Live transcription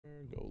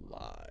Go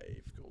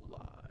live. Go live.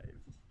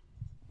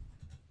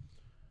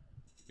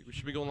 I think we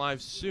should be going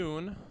live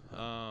soon.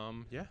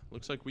 Yeah,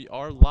 looks like we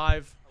are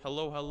live.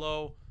 Hello,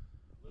 hello.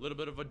 A little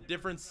bit of a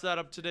different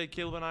setup today.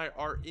 Caleb and I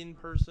are in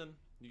person.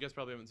 You guys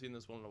probably haven't seen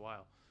this one in a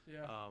while.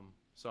 Yeah.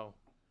 So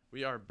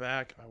we are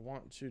back. I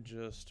want to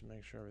just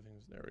make sure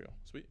everything's there. We go.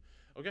 Sweet.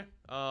 Okay.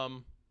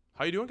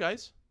 How you doing,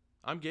 guys?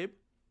 I'm Gabe.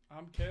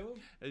 I'm Caleb.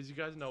 As you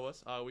guys know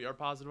us, we are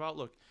Positive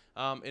Outlook,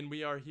 and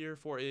we are here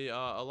for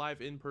a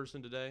live in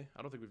person today.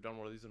 I don't think we've done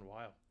one of these in a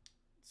while.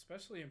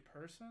 Especially in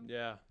person?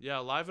 Yeah,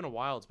 live in a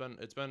while.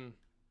 It's been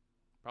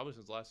probably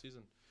since last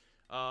season.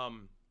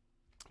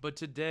 But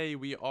today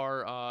we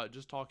are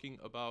just talking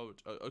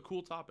about a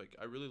cool topic.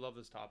 I really love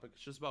this topic.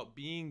 It's just about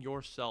being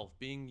yourself,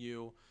 being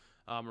you,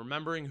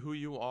 remembering who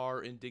you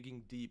are, and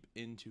digging deep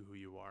into who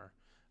you are.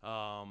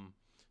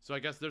 So I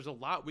guess there's a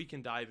lot we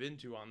can dive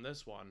into on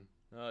this one.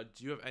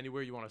 Do you have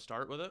anywhere you want to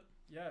start with it?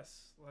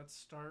 Yes. Let's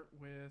start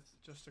with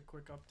just a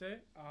quick update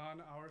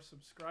on our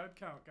subscribe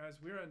count. Guys,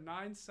 we're at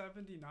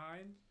 979.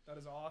 That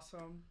is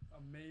awesome.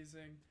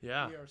 Amazing.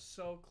 Yeah. We are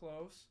so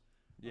close.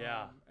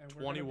 Yeah. And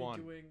we're 21. going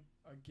to be doing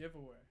a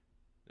giveaway.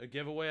 A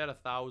giveaway at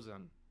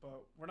 1,000.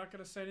 But we're not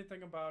going to say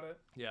anything about it.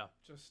 Yeah.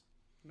 Just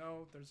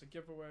know there's a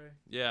giveaway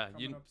Yeah.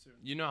 coming up soon.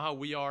 You know how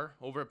we are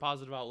over at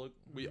Positive Outlook.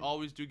 We Mhm.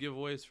 always do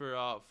giveaways for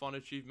fun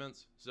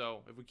achievements.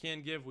 So if we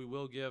can give, we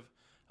will give.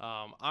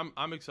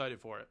 I'm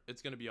excited for it.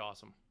 It's gonna be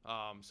awesome.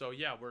 So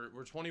yeah,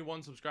 we're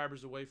 21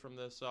 subscribers away from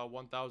this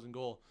 1,000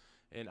 goal,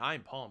 and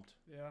I'm pumped.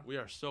 Yeah. We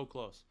are so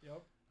close.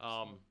 Yep.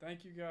 Um, So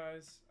thank you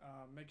guys.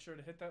 Make sure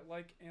to hit that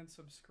like and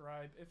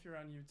subscribe if you're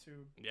on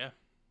YouTube. yeah,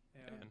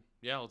 And and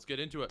yeah, let's get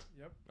into it.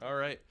 yep. All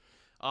right.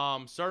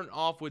 Starting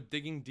off with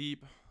digging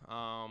deep,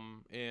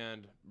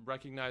 and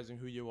recognizing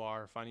who you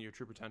are, finding your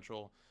true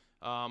potential.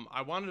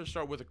 I wanted to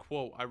start with a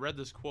quote. I read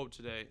this quote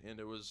today,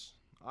 and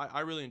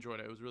I really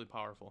enjoyed it. It was really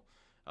powerful.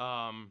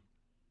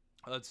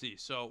 Let's see.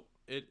 So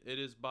it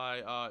is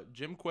by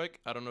Jim Quick.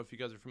 I don't know if you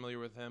guys are familiar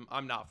with him.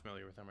 I'm not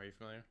familiar with him. Are you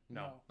familiar?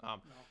 No.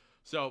 No.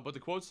 So, but the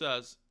quote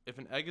says, "If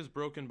an egg is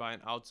broken by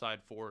an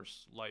outside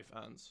force, life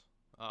ends.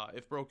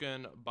 If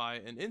broken by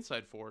an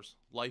inside force,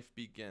 life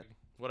begins.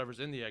 Whatever's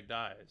in the egg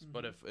dies.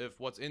 But if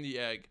what's in the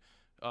egg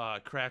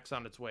cracks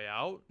on its way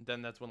out,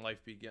 then that's when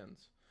life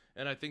begins."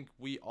 And I think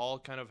we all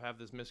kind of have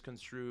this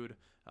misconstrued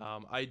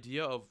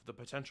idea of the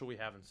potential we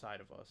have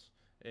inside of us.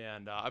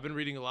 And I've been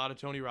reading a lot of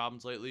Tony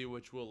Robbins lately,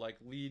 which will like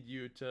lead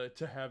you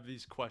to have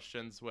these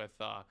questions with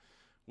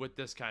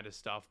this kind of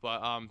stuff.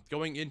 But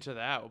going into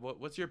that,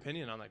 what's your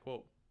opinion on that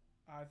quote?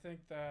 I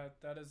think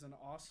that is an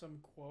awesome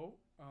quote.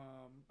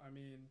 I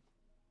mean,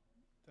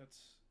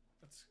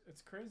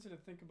 it's crazy to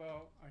think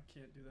about. I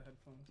can't do the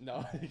headphones.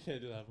 No, you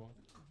can't do that one.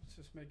 It's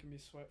just making me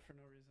sweat for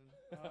no reason.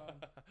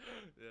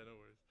 Yeah, no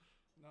worries.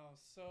 No,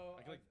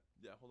 so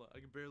Yeah, hold on. I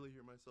can barely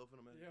hear myself in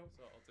a minute, Yep.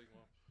 so I'll take them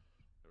off.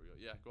 There we go.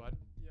 Yeah, go ahead.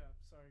 yeah,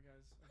 sorry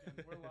guys.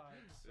 Again, we're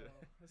live, so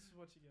Yeah. this is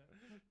what you get.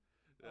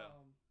 Yeah.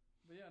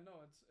 But yeah,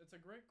 no, it's a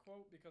great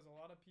quote because a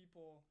lot of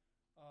people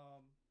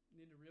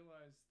need to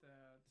realize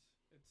that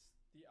it's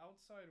the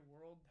outside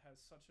world has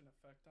such an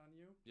effect on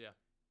you. Yeah.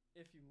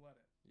 If you let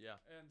it.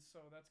 Yeah. And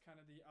so that's kind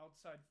of the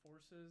outside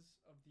forces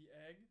of the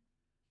egg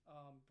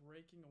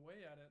breaking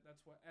away at it.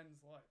 That's what ends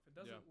life. It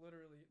doesn't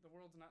literally, the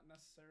world's not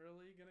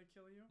necessarily going to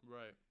kill you.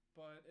 Right.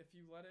 But if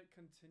you let it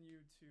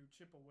continue to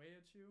chip away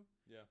at you,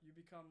 Yeah. you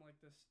become like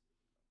a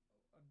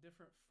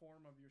different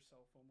form of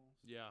yourself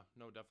almost. Yeah,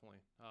 no, definitely.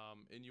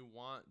 And you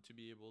want to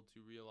be able to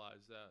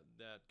realize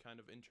that kind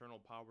of internal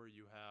power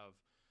you have,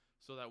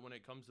 so that when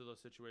it comes to those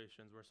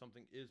situations where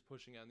something is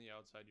pushing on the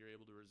outside, you're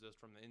able to resist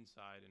from the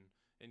inside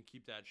and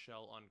keep that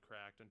shell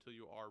uncracked until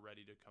you are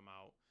ready to come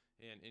out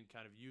and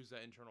kind of use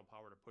that internal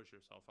power to push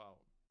yourself out.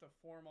 To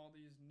form all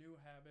these new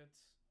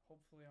habits.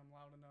 Hopefully I'm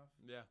loud enough.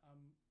 Yeah.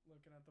 I'm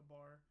looking at the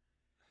bar.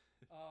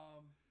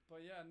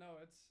 But yeah, no,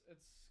 it's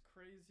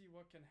crazy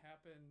what can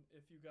happen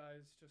if you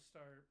guys just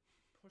start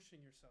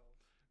pushing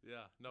yourselves.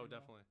 Yeah, no, You know?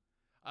 definitely.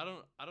 I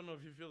don't know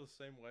if you feel the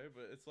same way,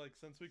 but it's like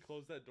since we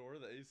closed that door,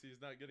 the AC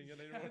is not getting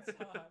in anymore. It's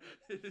hot.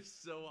 It is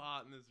so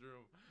hot in this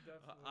room.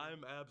 Definitely.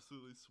 I'm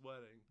absolutely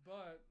sweating.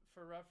 But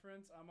for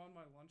reference, I'm on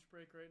my lunch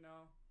break right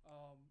now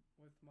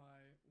with my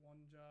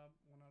one job,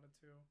 1 out of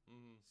 2.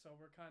 So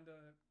we're kind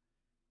of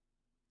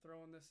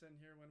throwing this in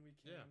here when we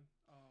can.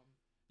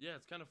 Yeah,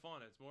 it's kind of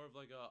fun. It's more of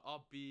like a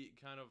upbeat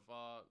kind of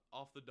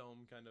off the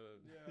dome kind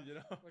of, Yeah, you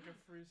know? like a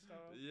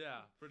freestyle.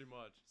 Yeah, pretty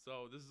much.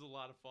 So this is a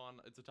lot of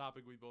fun. It's a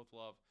topic we both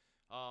love.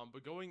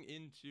 But going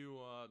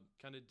into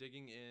kind of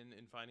digging in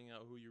and finding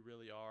out who you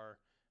really are,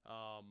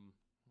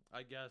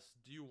 I guess,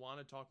 do you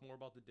want to talk more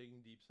about the digging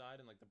deep side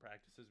and like the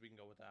practices? We can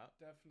go with that.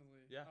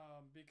 Definitely. Yeah.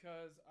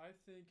 Because I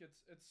think it's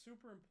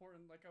super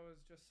important, like I was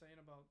just saying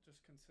about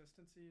just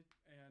consistency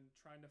and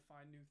trying to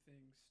find new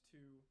things to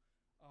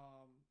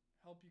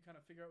help you kind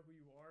of figure out who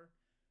you are.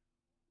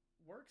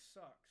 Work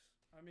sucks.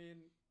 I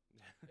mean,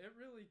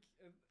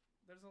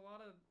 there's a lot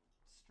of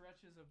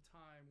stretches of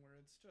time where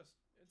it's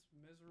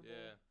miserable.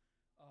 Yeah.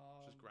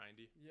 Just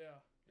grindy.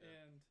 Yeah.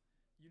 And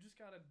you just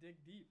gotta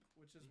dig deep,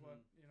 which is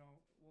what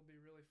will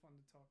be really fun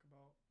to talk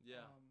about.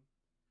 Yeah.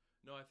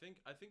 No, I think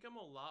I'm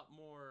a lot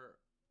more.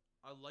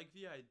 I like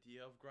the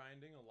idea of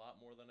grinding a lot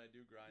more than I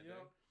do grinding.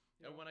 Yep.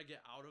 And Yep. when I get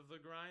out of the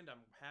grind,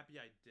 I'm happy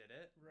I did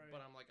it. Right.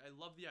 But I'm like, I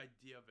love the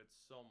idea of it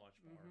so much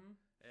more. Mm-hmm.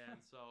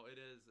 And so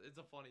it's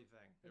a funny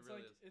thing. It It's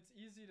really like is. it's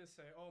easy to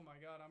say, "Oh my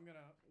God, I'm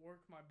gonna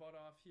work my butt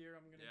off here.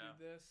 I'm gonna Yeah. do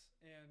this,"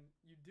 and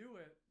you do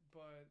it,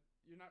 but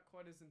you're not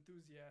quite as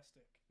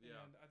enthusiastic.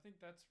 Yeah. And I think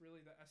that's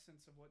really the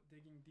essence of what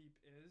digging deep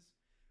is.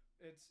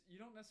 It's you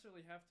don't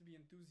necessarily have to be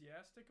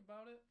enthusiastic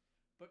about it,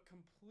 but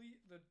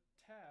complete the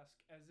task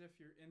as if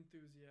you're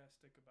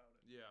enthusiastic about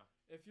it. Yeah.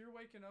 If you're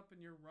waking up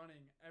and you're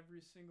running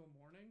every single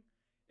morning,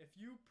 if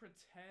you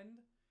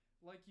pretend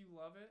like you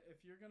love it,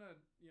 if you're gonna,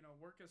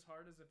 work as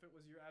hard as if it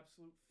was your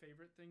absolute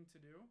favorite thing to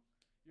do,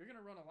 you're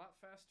gonna run a lot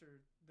faster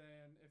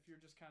than if you're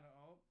just kind of,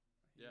 oh,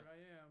 here Yeah. I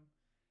am.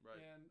 Right.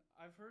 And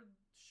I've heard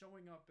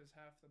showing up is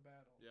half the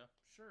battle. Yeah.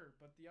 Sure,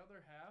 but the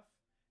other half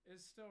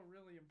is still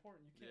really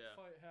important. You can't Yeah.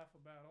 fight half a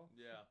battle.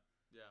 Yeah.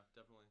 Yeah.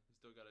 Definitely. You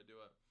still got to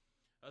do it.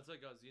 That's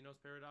like Zeno's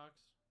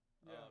paradox.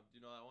 Yeah. Do you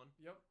know that one?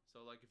 Yep.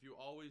 So like if you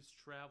always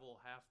travel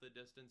half the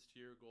distance to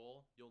your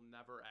goal, you'll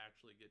never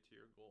actually get to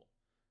your goal.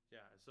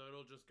 Yeah, so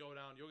it'll just go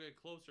down. You'll get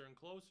closer and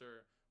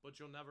closer, but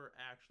you'll never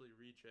actually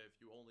reach it if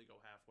you only go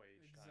halfway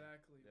each time.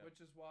 Exactly. Yeah. Which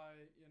is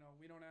why,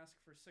 we don't ask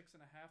for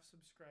 6.5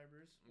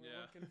 subscribers. We're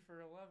Yeah. looking for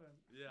 11.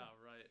 Yeah,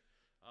 right.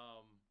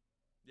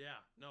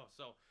 Yeah, no,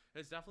 so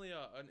it's definitely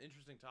an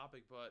interesting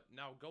topic, but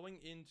now going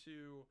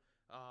into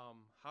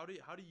how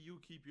do you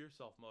keep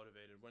yourself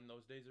motivated when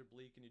those days are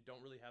bleak and you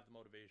don't really have the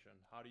motivation?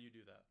 How do you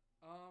do that?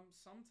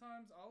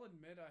 Sometimes I'll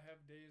admit I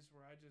have days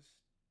where I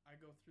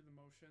go through the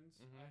motions.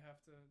 Mhm. I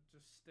have to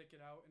just stick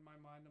it out in my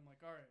mind. I'm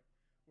like, all right,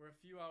 we're a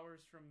few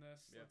hours from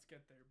this. Yeah. Let's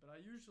get there. But I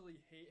usually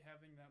hate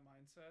having that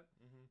mindset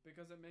Mhm.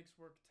 because it makes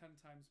work 10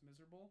 times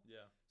miserable.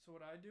 Yeah. So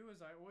what I do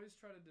is I always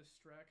try to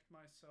distract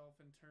myself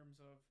in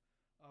terms of,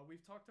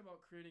 we've talked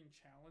about creating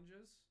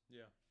challenges.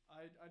 Yeah.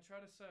 I try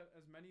to set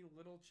as many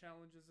little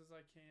challenges as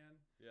I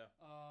can. Yeah.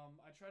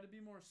 I try to be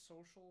more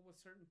social with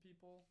certain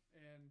people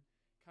and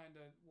kind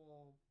of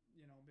will,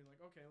 be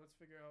like, okay, let's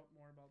figure out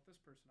more about this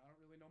person. I don't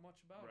really know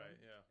much about Right,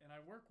 them. yeah. And I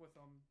work with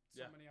them so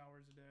Yeah. many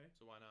hours a day.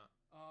 So why not?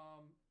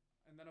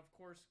 And then, of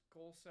course,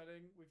 goal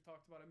setting. We've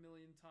talked about a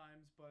million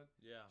times, but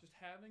Yeah. just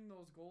having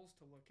those goals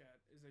to look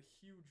at is a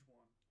huge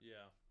one.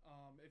 Yeah.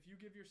 If you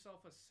give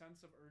yourself a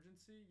sense of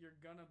urgency, you're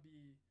going to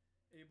be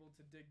able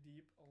to dig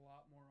deep a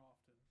lot more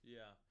often.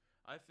 Yeah.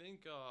 I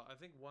think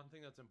one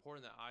thing that's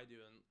important that I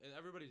do, and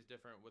everybody's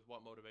different with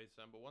what motivates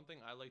them, but one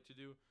thing I like to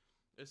do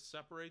is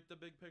separate the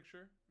big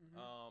picture.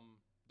 Mhm.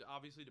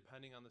 Obviously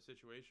depending on the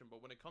situation,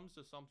 but when it comes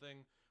to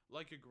something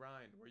like a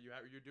grind where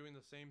you're doing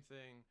the same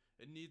thing,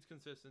 it needs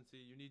consistency.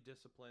 You need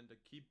discipline to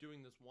keep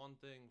doing this one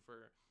thing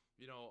for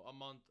a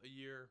month, a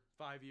year,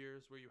 5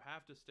 years, where you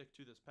have to stick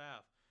to this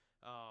path.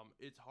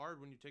 It's hard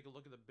when you take a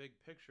look at the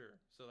big picture.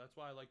 So that's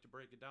why I like to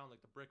break it down,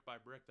 like the brick by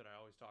brick that I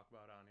always talk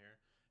about on here,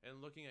 and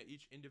looking at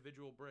each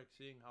individual brick,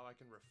 seeing how I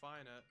can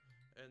refine it,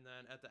 and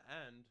then at the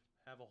end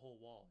have a whole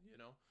wall.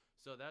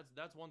 So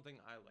that's one thing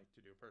I like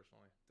to do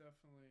personally.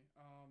 Definitely.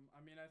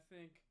 I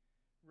think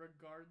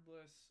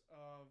regardless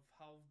of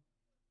how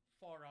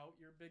far out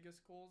your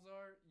biggest goals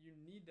are, you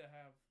need to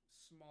have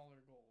smaller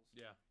goals.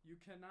 Yeah. You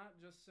cannot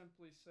just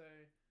simply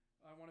say,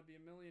 I want to be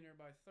a millionaire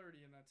by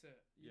 30 and that's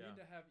it. You Yeah. need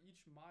to have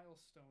each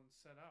milestone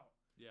set out.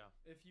 Yeah.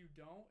 If you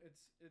don't,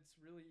 it's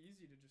really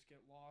easy to just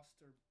get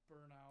lost or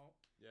burn out.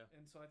 Yeah.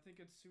 And so I think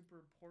it's super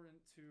important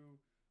to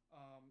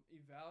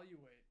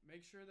evaluate.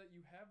 Make sure that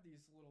you have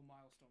these little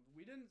milestones.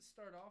 We didn't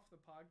start off the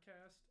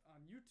podcast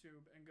on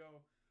YouTube and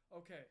go,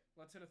 okay,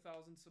 let's hit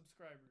 1,000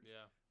 subscribers.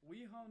 Yeah.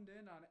 We honed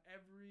in on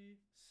every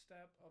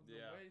step of the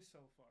Yeah. way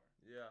so far.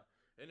 Yeah.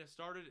 And it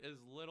started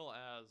as little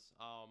as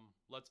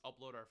let's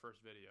upload our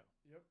first video.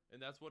 Yep.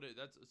 And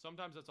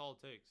sometimes that's all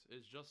it takes.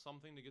 Is just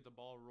something to get the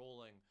ball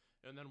rolling.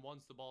 And then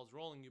once the ball's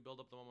rolling, you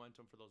build up the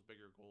momentum for those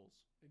bigger goals.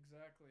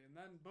 Exactly. And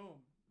then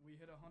boom, we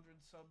hit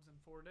 100 subs in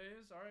 4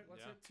 days. All right,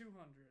 let's Yeah. hit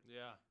 200.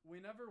 Yeah. We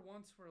never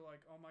once were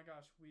like, oh my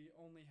gosh, we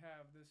only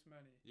have this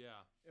many.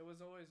 Yeah. It was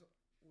always,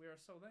 we are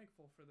so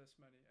thankful for this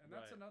many. And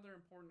that's Right. another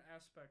important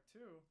aspect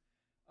too.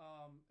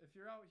 If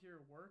you're out here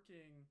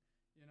working,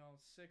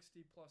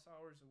 60 plus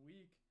hours a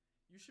week,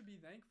 you should be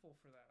thankful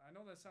for that. I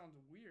know that sounds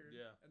weird.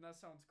 Yeah. And that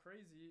sounds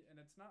crazy and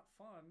it's not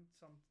fun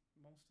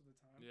most of the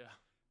time. Yeah.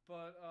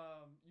 But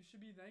you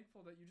should be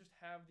thankful that you just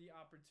have the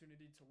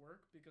opportunity to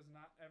work because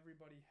not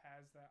everybody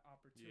has that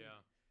opportunity.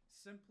 Yeah.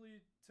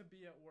 Simply to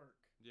be at work.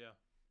 Yeah.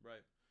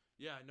 Right.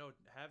 Yeah. No.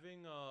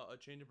 Having a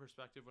change of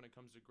perspective when it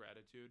comes to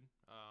gratitude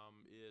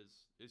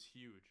is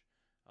huge.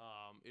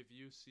 If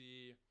you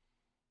see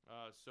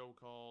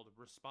so-called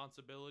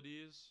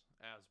responsibilities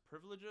as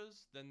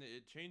privileges, then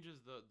it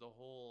changes the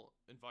whole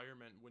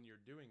environment when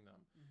you're doing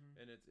them,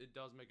 and it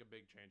does make a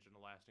big change and a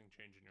lasting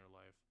change in your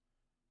life.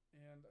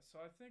 And so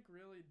I think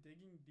really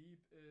digging deep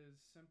is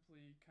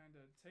simply kind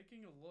of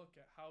taking a look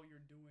at how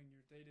you're doing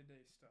your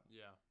day-to-day stuff.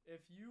 Yeah.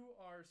 If you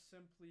are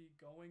simply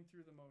going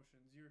through the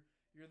motions,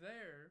 you're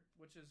there,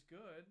 which is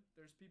good.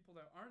 There's people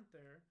that aren't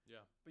there.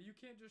 Yeah. But you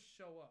can't just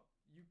show up.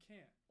 You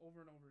can't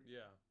over and over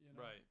again. Yeah. You know?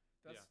 Right.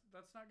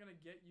 That's not gonna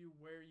get you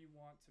where you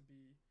want to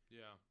be.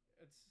 Yeah.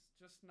 It's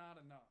just not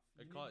enough.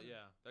 That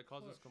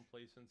causes push.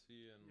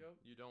 complacency, and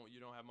Yep. you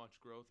don't have much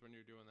growth when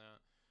you're doing that.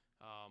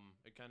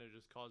 It kind of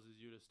just causes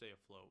you to stay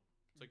afloat.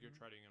 It's like you're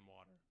treading in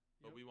water,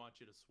 but Yep. we want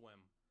you to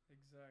swim.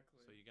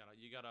 Exactly. So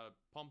you gotta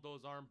pump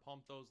those arms,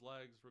 pump those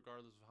legs,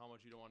 regardless of how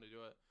much you don't want to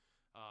do it.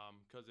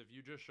 Because if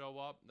you just show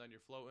up, then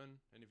you're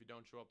floating, and if you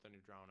don't show up, then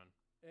you're drowning.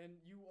 And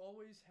you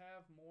always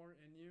have more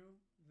in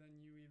you than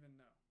you even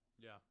know.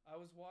 Yeah. I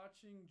was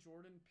watching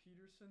Jordan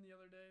Peterson the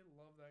other day.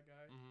 Love that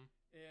guy. Mm-hmm.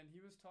 And he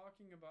was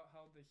talking about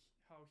how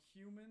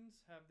humans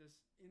have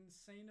this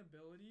insane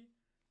ability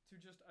to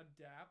just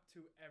adapt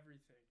to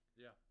everything.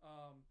 Yeah.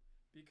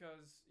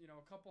 Because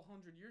a couple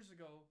hundred years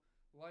ago,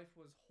 life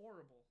was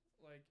horrible.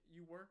 Like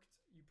you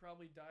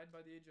probably died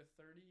by the age of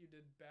 30. You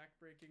did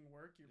backbreaking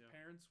work. Your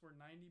parents were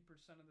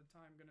 90% of the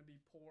time going to be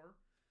poor.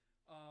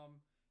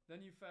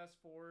 Then you fast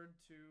forward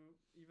to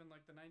even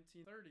like the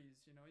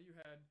 1930s. You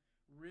had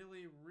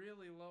really,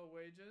 really low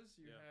wages.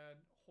 You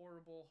had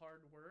horrible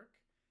hard work.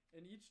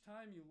 And each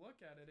time you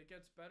look at it, it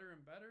gets better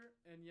and better.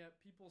 And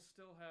yet people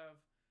still have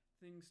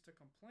things to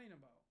complain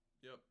about.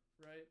 Yep.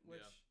 Right?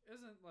 Which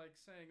isn't like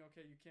saying,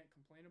 okay, you can't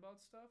complain about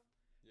stuff.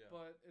 Yeah.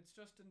 But it's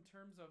just in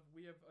terms of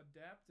we have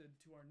adapted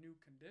to our new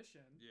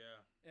condition.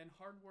 Yeah. And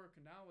hard work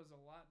now is a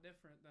lot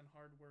different than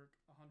hard work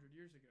 100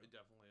 years ago. It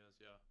definitely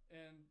is, yeah.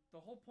 And the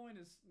whole point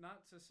is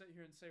not to sit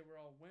here and say we're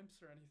all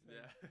wimps or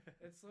anything. Yeah.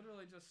 It's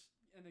literally just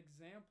an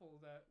example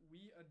that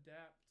we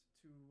adapt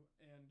to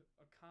and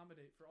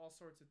accommodate for all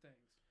sorts of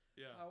things.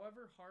 Yeah.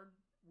 However hard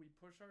we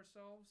push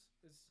ourselves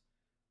is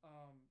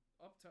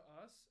up to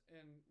us,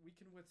 and we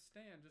can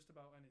withstand just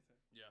about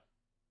anything. Yeah.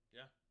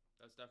 Yeah.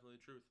 That's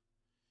definitely the truth.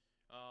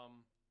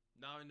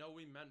 Now I know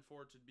we meant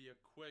for it to be a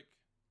quick,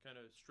 kind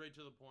of straight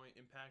to the point,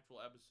 impactful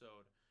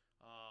episode.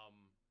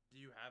 Do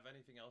you have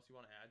anything else you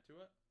want to add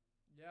to it?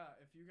 Yeah,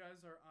 if you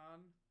guys are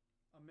on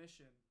a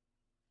mission,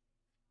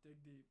 dig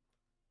deep.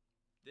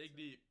 Dig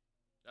deep.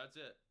 That's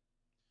it.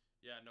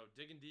 Yeah, no,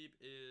 digging deep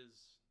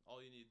is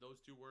all you need. Those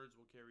two words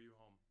will carry you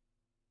home.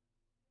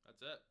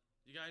 That's it.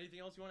 You got anything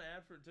else you want to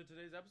add to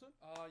today's episode?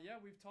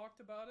 Yeah, we've talked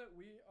about it.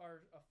 We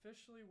are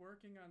officially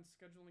working on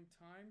scheduling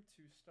time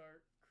to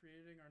start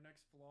creating our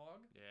next vlog.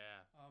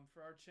 Yeah.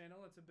 For our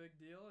channel, it's a big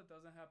deal. It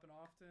doesn't happen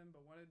often,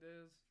 but when it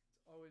is,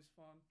 it's always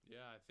fun.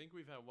 Yeah, I think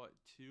we've had,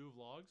 2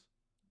 vlogs?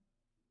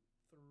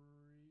 3,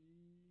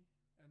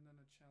 and then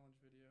a challenge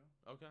video.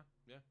 Okay,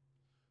 yeah.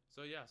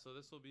 So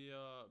this will be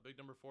big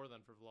number 4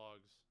 then for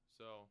vlogs.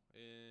 So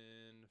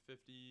in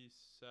 57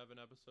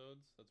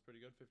 episodes, that's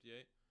pretty good,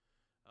 58.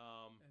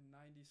 And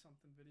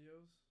 90-something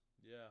videos.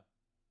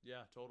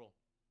 Yeah, total.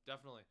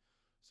 Definitely.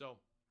 So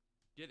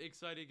get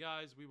excited,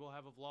 guys. We will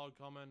have a vlog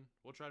coming.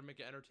 We'll try to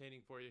make it entertaining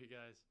for you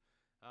guys.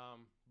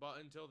 But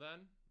until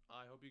then,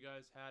 I hope you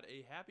guys had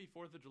a happy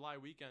 4th of July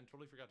weekend.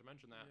 Totally forgot to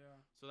mention that. Yeah.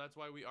 So that's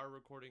why we are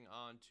recording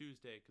on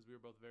Tuesday, because we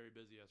were both very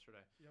busy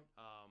yesterday. Yep.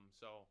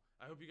 So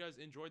I hope you guys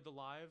enjoyed the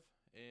live,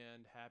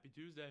 and happy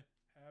Tuesday.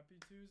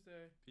 Happy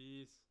Tuesday.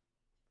 Peace.